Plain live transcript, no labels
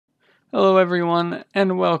Hello everyone,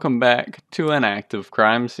 and welcome back to an active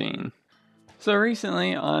crime scene. So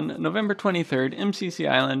recently, on November 23rd, MCC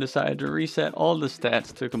Island decided to reset all the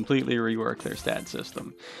stats to completely rework their stat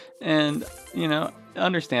system. And,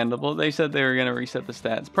 understandable, they said they were going to reset the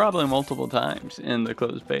stats probably multiple times in the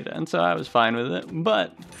closed beta, and so I was fine with it.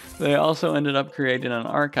 But they also ended up creating an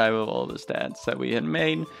archive of all the stats that we had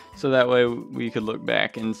made, so that way we could look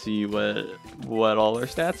back and see what all our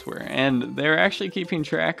stats were. And they're actually keeping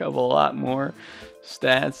track of a lot more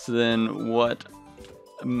stats than what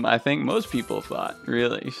I think most people thought,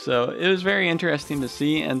 really. So it was very interesting to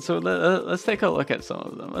see, and so let's take a look at some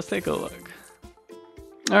of them. Let's take a look.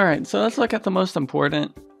 Alright, so let's look at the most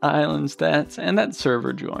important island stats, and that's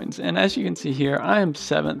server joins. And as you can see here, I am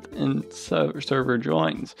 7th in server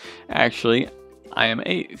joins. Actually, I am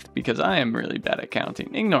 8th because I am really bad at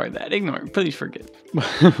counting. Ignore that, please forget.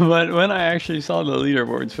 But when I actually saw the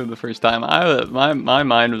leaderboards for the first time, my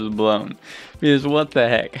mind was blown. Because what the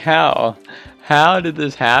heck, how did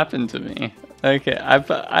this happen to me? Okay,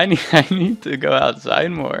 I need to go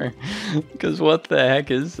outside more, because what the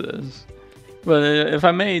heck is this? But if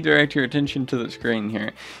I may direct your attention to the screen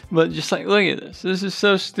here, but just like, look at this. This is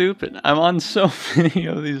so stupid. I'm on so many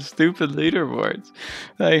of these stupid leaderboards.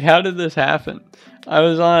 Like, how did this happen?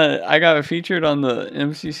 I got featured on the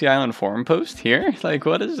MCC Island forum post here. Like,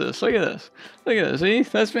 what is this? Look at this. Look at this. See?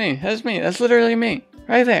 That's me. That's me. That's literally me.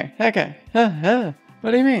 Right there. That guy.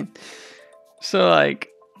 What do you mean? So, like,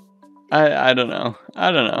 I don't know.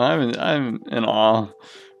 I'm in awe.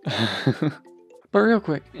 But real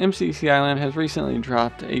quick, MCC Island has recently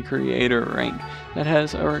dropped a creator rank that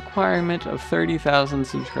has a requirement of 30,000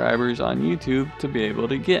 subscribers on YouTube to be able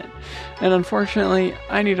to get. And unfortunately,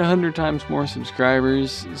 I need 100 times more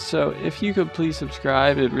subscribers, so if you could please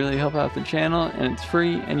subscribe, it'd really help out the channel, and it's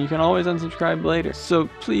free, and you can always unsubscribe later. So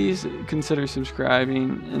please consider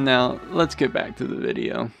subscribing, and now let's get back to the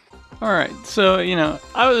video. Alright, so,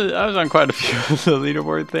 I was on quite a few of the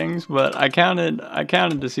leaderboard things, but I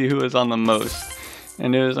counted to see who was on the most.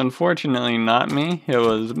 And it was unfortunately not me. It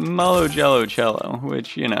was Mellow Jello Cello,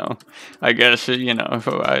 which, I guess,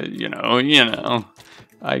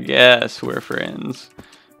 I guess we're friends.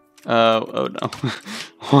 Oh no.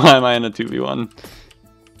 Why am I in a 2v1?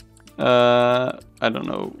 I don't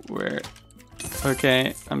know where.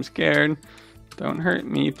 Okay, I'm scared. Don't hurt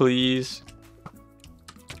me, please.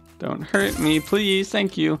 Don't hurt me, please.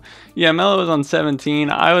 Thank you. Yeah, Mello was on 17.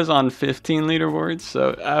 I was on 15 leaderboards,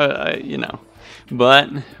 so,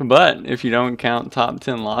 But if you don't count top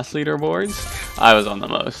 10 lost leaderboards, I was on the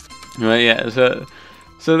most. But yeah, so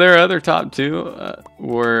their other top 2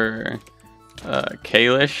 were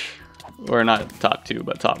Kalish, or not top 2,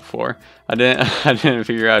 but top 4. I didn't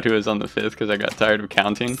figure out who was on the 5th because I got tired of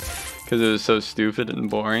counting because it was so stupid and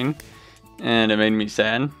boring, and it made me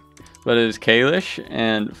sad. But it was Kalish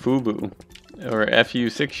and Fubu, or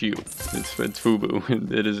FU6U. It's Fubu.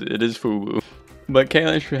 It is Fubu. But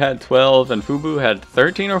Kalish had 12 and Fubu had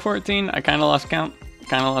 13 or 14. I kind of lost count.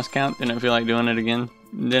 Didn't feel like doing it again.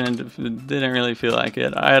 Didn't really feel like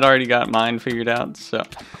it. I had already got mine figured out, so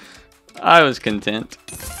I was content.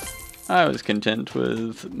 I was content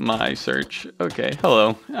with my search. Okay,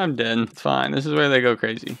 hello. I'm dead. It's fine. This is where they go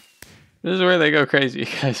crazy. This is where they go crazy,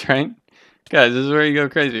 guys, right? Guys, this is where you go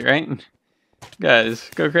crazy, right? Guys,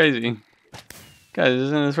 go crazy. Guys,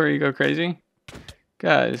 isn't this where you go crazy?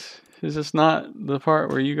 Guys, is this not the part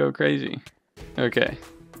where you go crazy? Okay.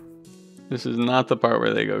 This is not the part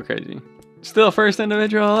where they go crazy. Still first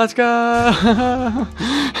individual, let's go!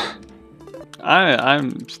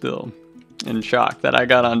 I'm still in shock that I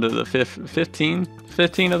got onto the 15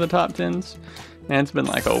 of the top 10s. And it's been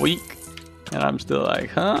like a week. And I'm still like,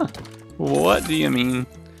 huh? What do you mean?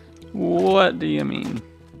 What do you mean?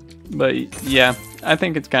 But yeah, I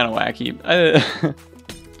think it's kind of wacky.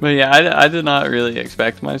 But yeah, I did not really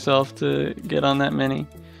expect myself to get on that many.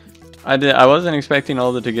 I wasn't expecting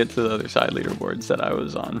Olda to get to the other side leaderboards that I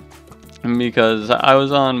was on, because I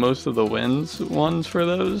was on most of the wins ones for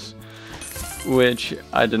those, which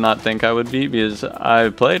I did not think I would be, because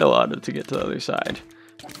I played a lot to get to the other side.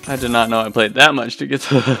 I did not know I played that much to get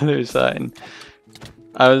to the other side.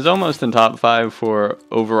 I was almost in top 5 for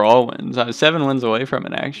overall wins. I was 7 wins away from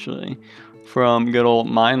it, actually, from good old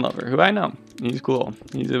Mind Lover, who I know. He's cool.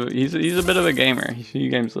 He's a bit of a gamer. He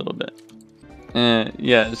games a little bit.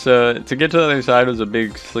 Yeah, so to get to the other side was a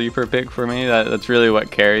big sleeper pick for me. That's really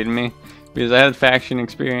what carried me, because I had faction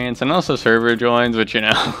experience and also server joins, which,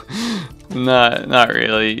 not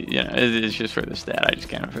really. It's just for the stat. I just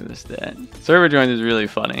counted for the stat. Server joins is really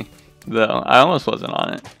funny, though. I almost wasn't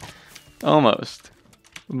on it. Almost.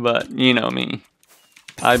 But you know me.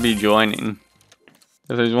 I'd be joining.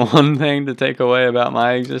 If there's one thing to take away about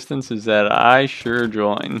my existence, is that I sure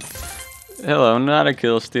join. Hello, not a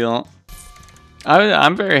kill steal.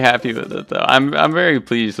 I'm very happy with it though. I'm very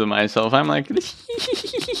pleased with myself. I'm like that's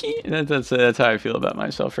how I feel about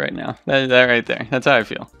myself right now. That right there. That's how I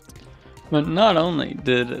feel. But not only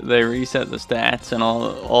did they reset the stats and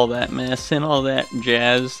all that mess and all that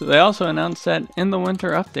jazz, they also announced that in the winter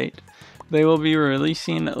update they will be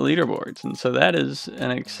releasing leaderboards. And so that is an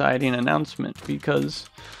exciting announcement because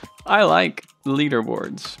I like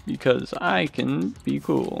leaderboards because I can be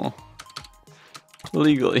cool.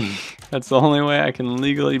 Legally. That's the only way I can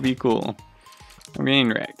legally be cool. I'm getting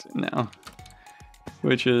wrecked now,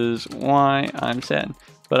 which is why I'm sad.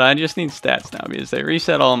 But I just need stats now because they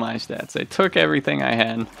reset all my stats. They took everything I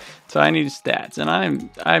had, so I need stats. And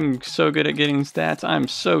I'm so good at getting stats. I'm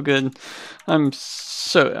so good. I'm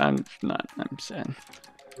sad.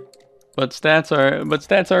 But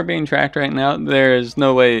stats are being tracked right now. There is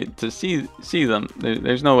no way to see them.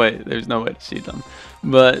 There's no way to see them.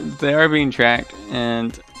 But they are being tracked,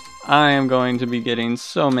 and I am going to be getting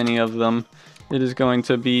so many of them. It is going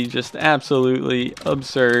to be just absolutely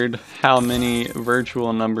absurd how many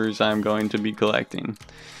virtual numbers I'm going to be collecting.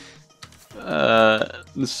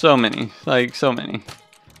 So many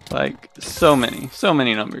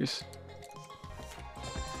numbers.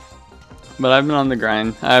 But I've been on the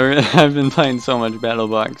grind. I've been playing so much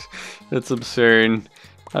BattleBox. It's absurd.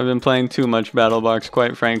 I've been playing too much BattleBox,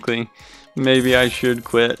 quite frankly. Maybe I should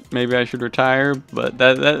quit. Maybe I should retire. But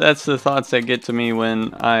that's the thoughts that get to me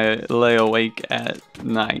when I lay awake at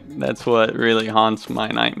night. That's what really haunts my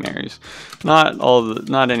nightmares.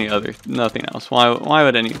 Nothing else. Why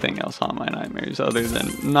would anything else haunt my nightmares other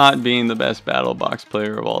than not being the best BattleBox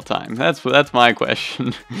player of all time? That's my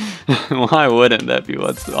question. Why wouldn't that be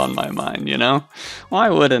what's on my mind, you know? Why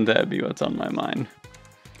wouldn't that be what's on my mind?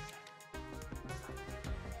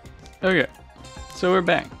 Okay. So we're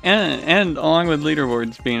back, and along with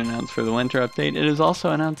leaderboards being announced for the winter update, it is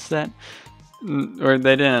also announced that, or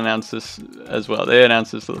they didn't announce this as well. They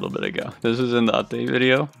announced this a little bit ago. This is in the update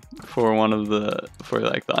video for the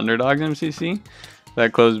Underdogs MCC.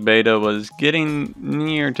 That closed beta was getting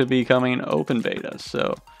near to becoming open beta,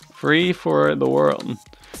 so free for the world,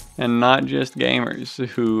 and not just gamers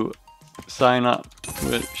who sign up,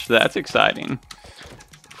 which that's exciting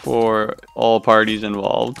for all parties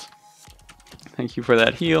involved. Thank you for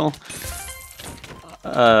that heal.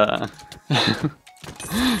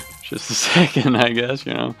 Just a second, I guess,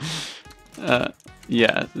 you know.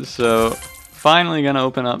 Yeah, so finally gonna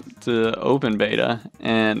open up to open beta,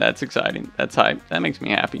 and that's exciting. That's hype. That makes me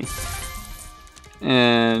happy.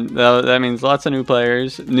 And that means lots of new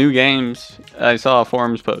players, new games. I saw a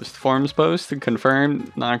forums post to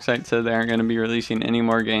confirm Noxite said they aren't going to be releasing any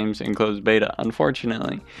more games in closed beta,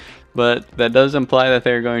 unfortunately. But that does imply that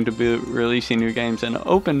they're going to be releasing new games in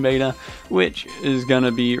open beta, which is going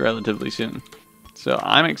to be relatively soon. So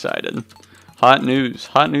I'm excited. Hot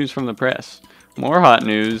news from the press. More hot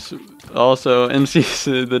news. Also,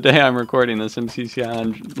 MCC, the day I'm recording this, MCC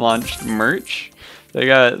Island launched merch. They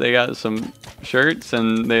got some shirts,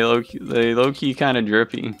 and they low key kind of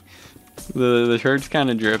drippy. The shirt's kind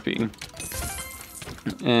of drippy,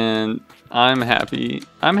 and I'm happy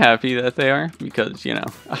that they are, because, you know,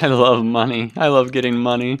 I love money. I love getting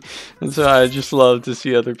money, and so I just love to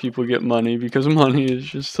see other people get money, because money is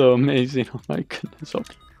just so amazing. Oh my goodness.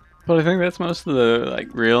 But I think that's most of the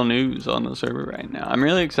real news on the server right now. I'm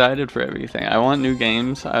really excited for everything. I want new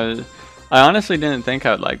games. I honestly didn't think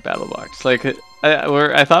I would like BattleBox.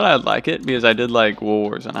 I thought I'd like it because I did like Wool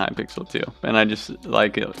Wars and Hypixel too, and I just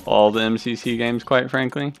like all the MCC games, quite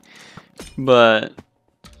frankly. But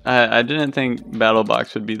I didn't think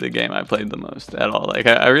BattleBox would be the game I played the most at all.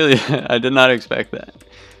 I really I did not expect that.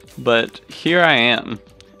 But here I am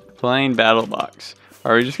playing BattleBox.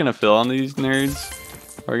 Are we just gonna fill on these nerds?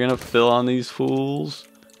 Are we gonna fill on these fools?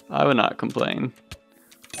 I would not complain.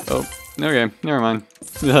 Oh, okay, never mind.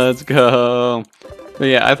 Let's go. But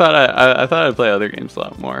yeah, I thought I'd play other games a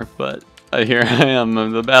lot more, but here I am.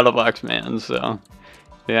 I'm the BattleBox man, so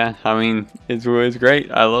yeah, I mean, it's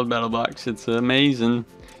great. I love BattleBox. It's amazing.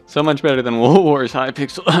 So much better than Wool Wars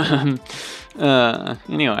Hypixel.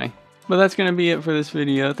 Anyway, but that's gonna be it for this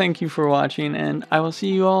video. Thank you for watching, and I will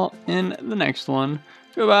see you all in the next one.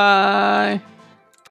 Goodbye.